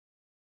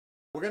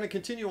We're going to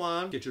continue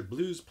on, get your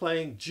blues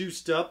playing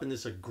juiced up in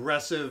this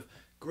aggressive,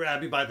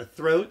 grab you by the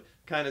throat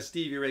kind of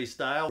Stevie Ray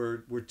style.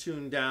 We're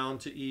tuned down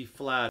to E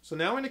flat. So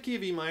now we're in the key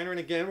of E minor,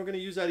 and again we're going to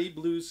use that E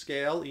blues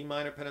scale, E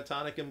minor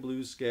pentatonic and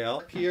blues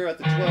scale. Here at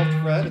the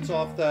 12th fret, it's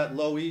off that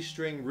low E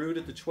string root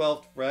at the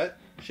 12th fret.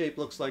 Shape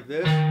looks like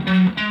this.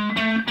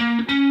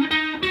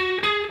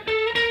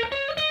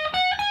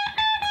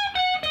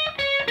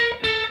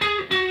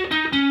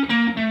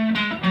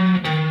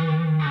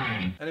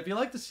 And if you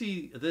like to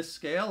see this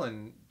scale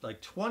and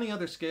like 20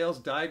 other scales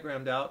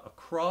diagrammed out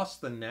across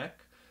the neck,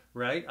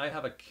 right, I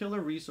have a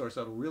killer resource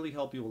that'll really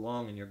help you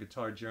along in your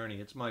guitar journey.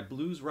 It's my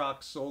Blues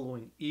Rock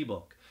Soloing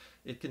ebook.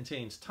 It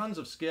contains tons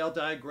of scale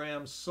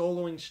diagrams,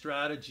 soloing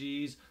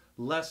strategies,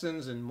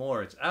 lessons, and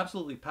more. It's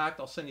absolutely packed.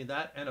 I'll send you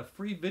that and a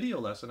free video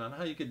lesson on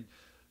how you could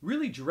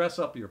really dress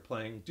up your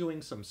playing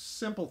doing some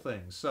simple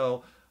things.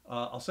 So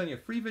I'll send you a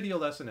free video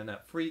lesson and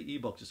that free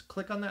ebook. Just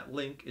click on that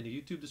link in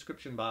the YouTube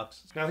description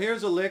box. Now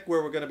here's a lick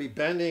where we're going to be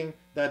bending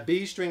that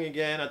B string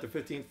again at the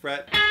 15th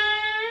fret.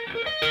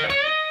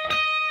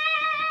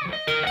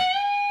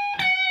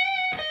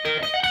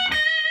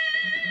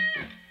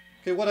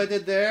 Okay, what I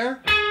did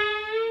there,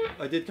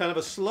 I did kind of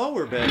a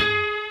slower bend,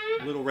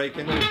 a little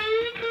raking.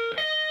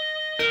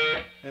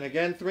 And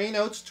again, 3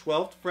 notes,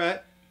 12th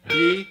fret,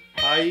 B,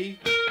 high E,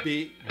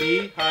 B,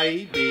 B, high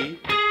E, B.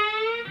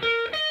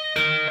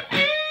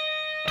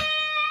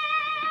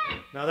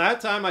 Now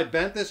that time I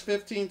bent this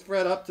 15th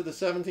fret up to the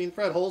 17th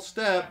fret, whole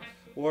step,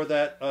 or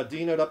that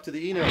D note up to the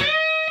E note.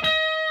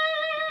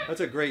 That's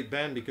a great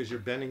bend because you're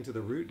bending to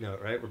the root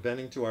note, right? We're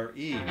bending to our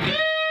E.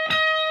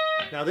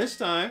 Now this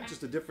time,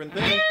 just a different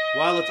thing.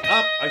 While it's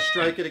up, I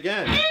strike it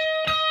again.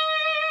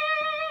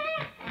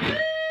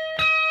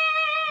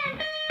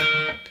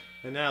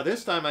 And now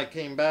this time I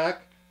came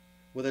back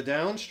with a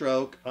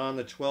downstroke on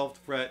the 12th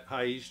fret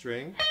high E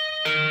string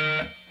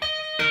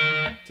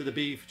to the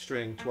B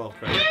string 12th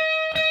fret.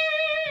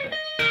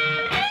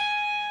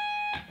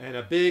 And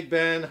a big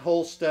bend,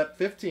 whole step,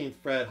 15th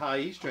fret high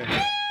E string.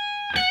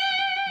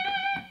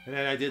 And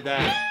then I did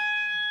that.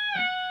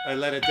 I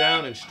let it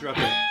down and struck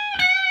it.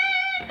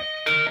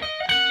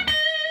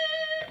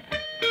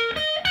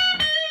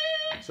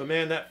 So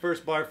man, that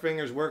first bar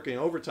finger's working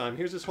overtime.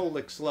 Here's this whole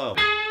lick slow.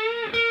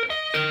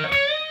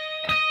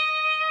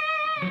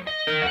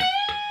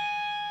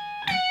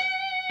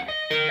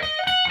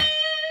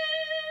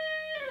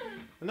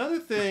 Another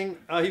thing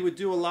he would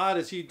do a lot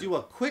is he'd do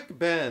a quick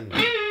bend.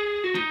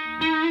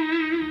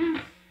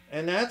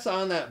 And that's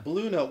on that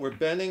blue note. We're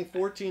bending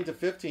 14 to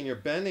 15. You're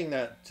bending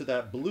that to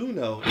that blue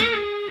note,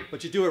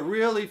 but you do it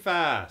really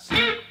fast.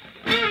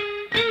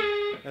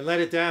 And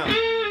let it down.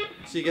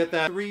 So you get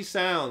that 3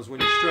 sounds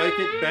when you strike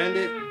it, bend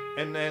it,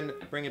 and then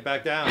bring it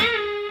back down.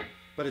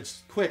 But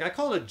it's quick. I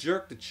call it a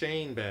jerk the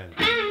chain bend.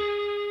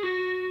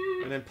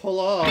 And then pull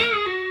off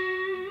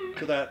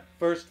to that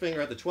first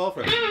finger at the 12th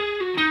fret.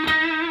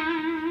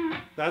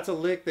 That's a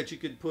lick that you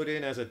could put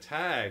in as a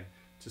tag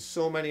to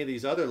so many of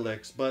these other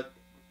licks, but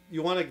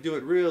you want to do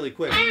it really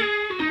quick.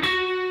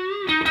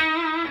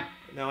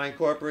 Now I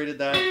incorporated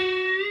that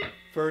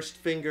first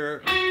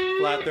finger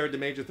flat third to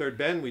major third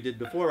bend we did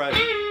before, right?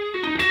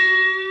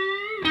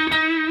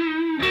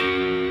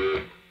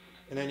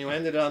 And then you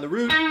ended it on the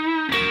root.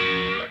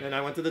 Then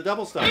I went to the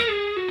double stop.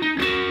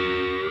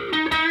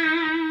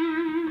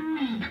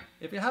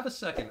 If you have a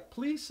second,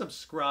 please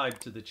subscribe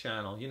to the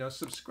channel. You know,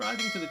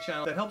 subscribing to the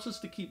channel, that helps us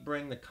to keep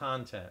bringing the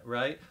content,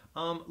 right?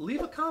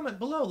 Leave a comment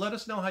below. Let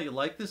us know how you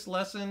like this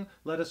lesson.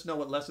 Let us know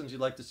what lessons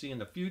you'd like to see in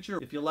the future.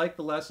 If you like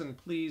the lesson,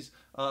 please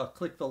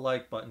click the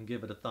like button,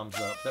 give it a thumbs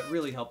up. That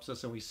really helps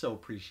us and we so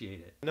appreciate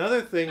it.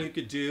 Another thing you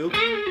could do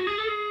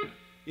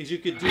is you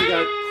could do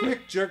that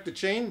quick jerk the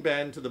chain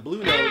bend to the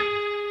blue note.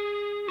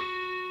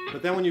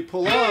 But then when you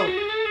pull off,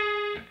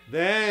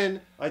 then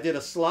I did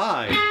a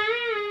slide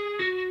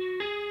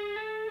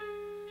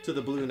to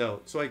the blue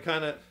note. So I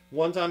kind of,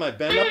 one time I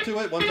bend up to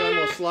it, one time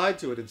I'll slide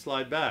to it and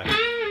slide back.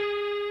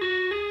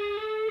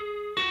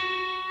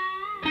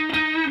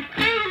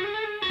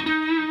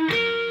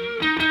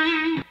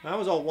 That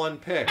was all one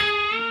pick.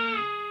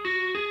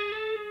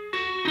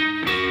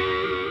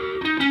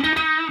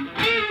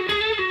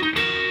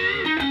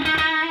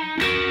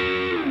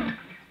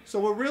 So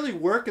we're really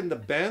working the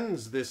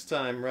bends this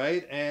time,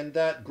 right? And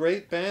that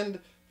great bend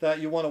that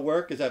you want to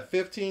work is that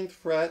 15th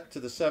fret to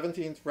the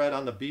 17th fret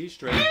on the B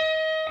string.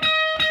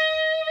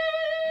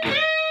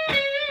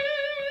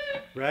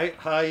 Right?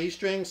 High E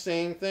string,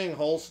 same thing,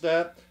 whole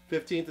step,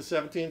 15th to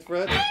 17th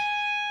fret.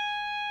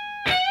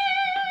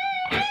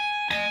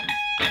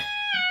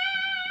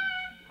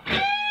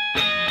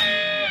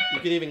 You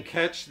can even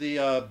catch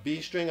the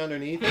B string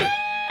underneath it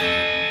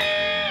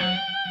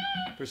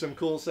for some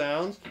cool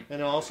sounds.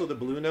 And also the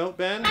blue note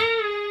bend.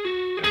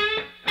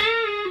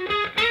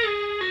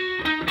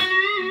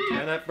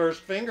 And that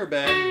first finger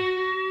bend,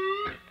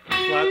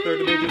 flat third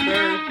to major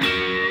third,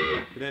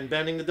 and then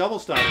bending the double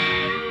stop.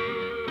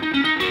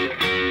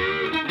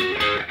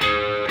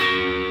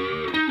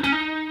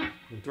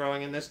 And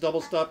throwing in this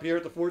double stop here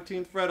at the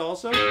 14th fret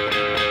also.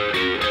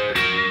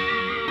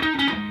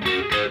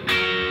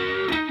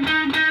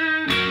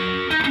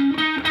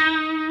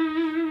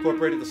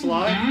 ready to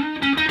slide.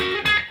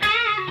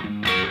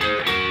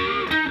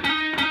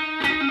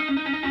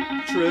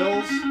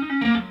 Trills.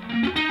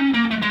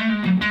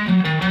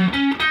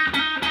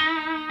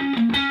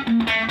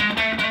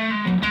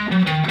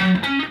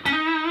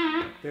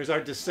 There's our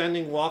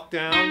descending walk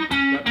down,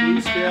 that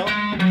blues scale.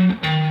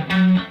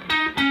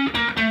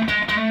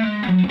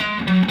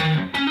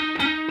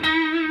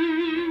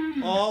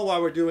 All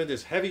while we're doing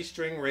this heavy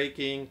string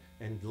raking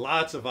and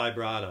lots of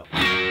vibrato.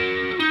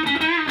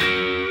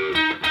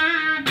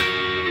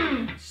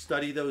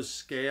 Study those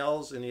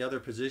scales in the other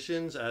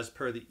positions as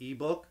per the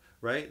ebook,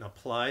 right? And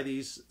apply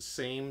these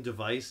same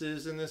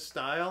devices in this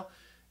style,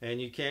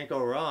 and you can't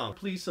go wrong.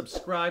 Please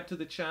subscribe to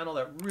the channel.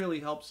 That really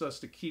helps us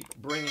to keep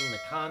bringing the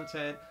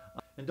content.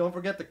 And don't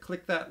forget to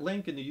click that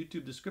link in the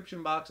YouTube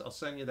description box. I'll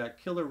send you that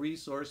killer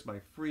resource, my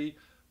free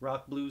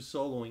rock blues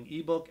soloing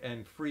ebook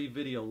and free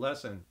video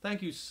lesson.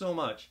 Thank you so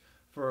much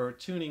for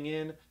tuning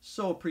in.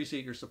 So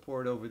appreciate your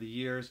support over the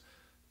years.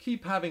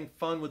 Keep having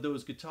fun with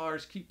those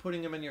guitars. Keep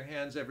putting them in your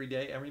hands every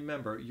day. And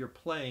remember, your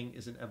playing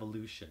is an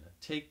evolution.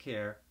 Take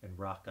care and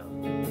rock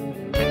on.